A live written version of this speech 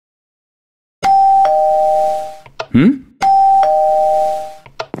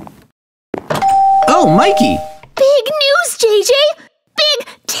Oh, Mikey! Big news, JJ! Big,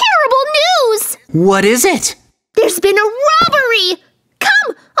 terrible news! What is it? There's been a robbery!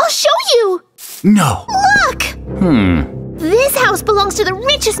 Come, I'll show you! No. Look! This house belongs to the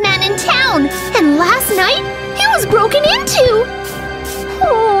richest man in town, and last night, it was broken into!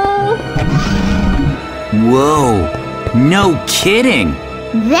 Oh. Whoa, no kidding!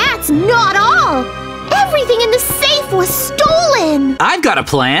 That's not all! Everything in the safe was stolen! I've got a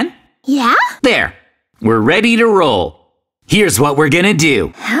plan. Yeah? There, we're ready to roll. Here's what we're gonna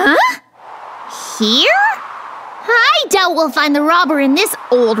do. Huh? Here? I doubt we'll find the robber in this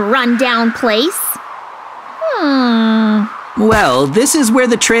old rundown place. Well, this is where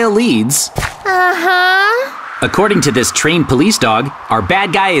the trail leads. Uh-huh. According to this trained police dog, our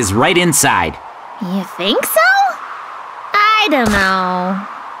bad guy is right inside. You think so? I don't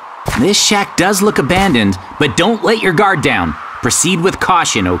know. This shack does look abandoned, but don't let your guard down. Proceed with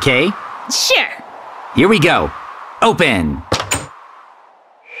caution, okay? Sure. Here we go. Open.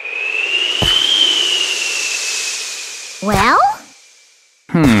 Well?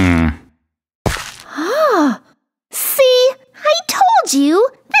 See? I told you!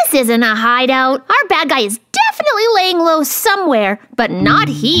 This isn't a hideout. Our bad guy is definitely laying low somewhere, but not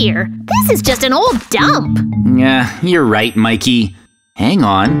here. This is just an old dump. Yeah, you're right, Mikey. Hang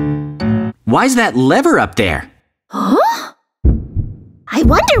on. Why's that lever up there? Huh? I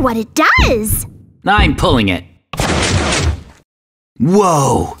wonder what it does. I'm pulling it.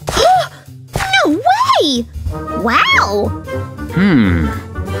 Whoa! No way! Wow!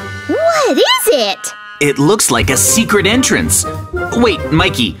 What is it? It looks like a secret entrance. Wait,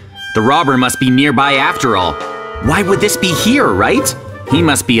 Mikey, the robber must be nearby after all. Why would this be here, right? He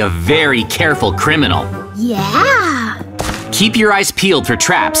must be a very careful criminal. Yeah. Keep your eyes peeled for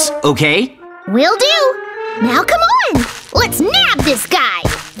traps, okay? Will do. Now come on. Let's nab this guy.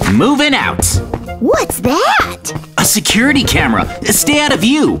 Moving out. What's that? A security camera. Stay out of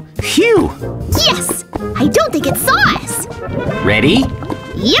view. Phew. Yes. I don't think it saw us. Ready?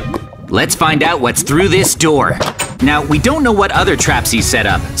 Yep. Let's find out what's through this door. Now, we don't know what other traps he set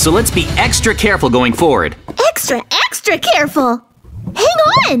up, so let's be extra careful going forward. Extra careful. Hang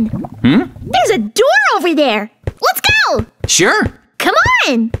on. There's a door over there. Let's go. Sure. Come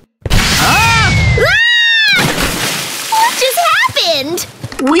on. Ah! What just happened?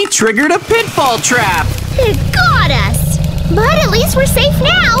 We triggered a pitfall trap. It got us. But at least we're safe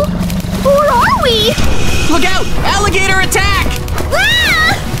now. Or are we? Look out! Alligator attack!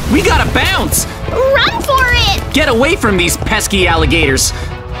 Ah! We gotta bounce! Run for it! Get away from these pesky alligators!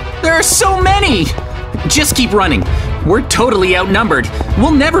 There are so many! Just keep running. We're totally outnumbered.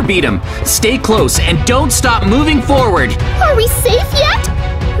 We'll never beat them. Stay close and don't stop moving forward. Are we safe yet?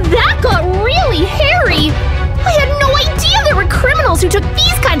 That got really hairy. I had no idea there were criminals who took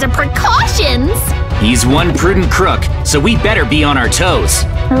these kinds of precautions. He's one prudent crook, so we better be on our toes.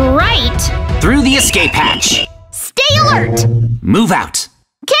 Right. Through the escape hatch. Stay alert. Move out.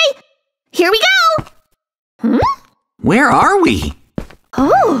 Okay, here we go. Where are we?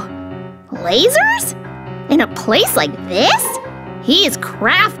 Oh, lasers? In a place like this? He is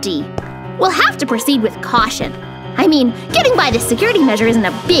crafty. We'll have to proceed with caution. I mean, getting by this security measure isn't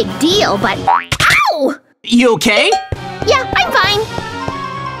a big deal, but… Ow! You okay? Yeah, I'm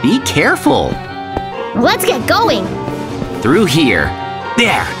fine. Be careful. Let's get going. Through here.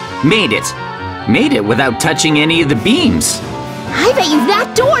 There. Made it. Made it without touching any of the beams. I bet you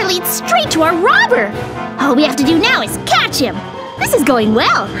that door leads straight to our robber. All we have to do now is catch him. This is going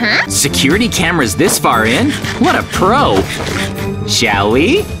well, huh? Security cameras this far in? What a pro. Shall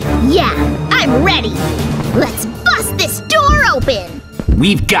we? Yeah, I'm ready. Let's bust this door open.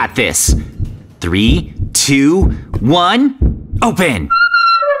 We've got this. 3, 2, 1, open.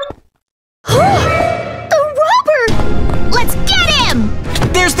 The robber! Let's get him!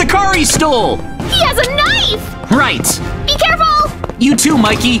 There's the car he stole! He has a knife! Right. Be careful! You too,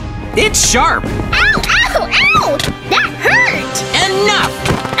 Mikey. It's sharp. Ow, ow, ow! That hurt!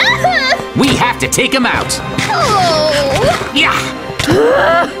 Enough! We have to take him out. Oh! Yeah!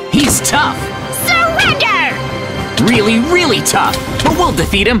 He's tough. Surrender! Really, really tough. But we'll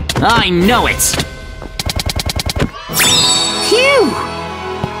defeat him. I know it. Phew!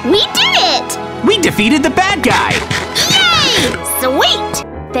 We did it! We defeated the bad guy. Yay!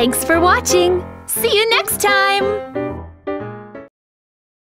 Sweet! Thanks for watching. See you next time.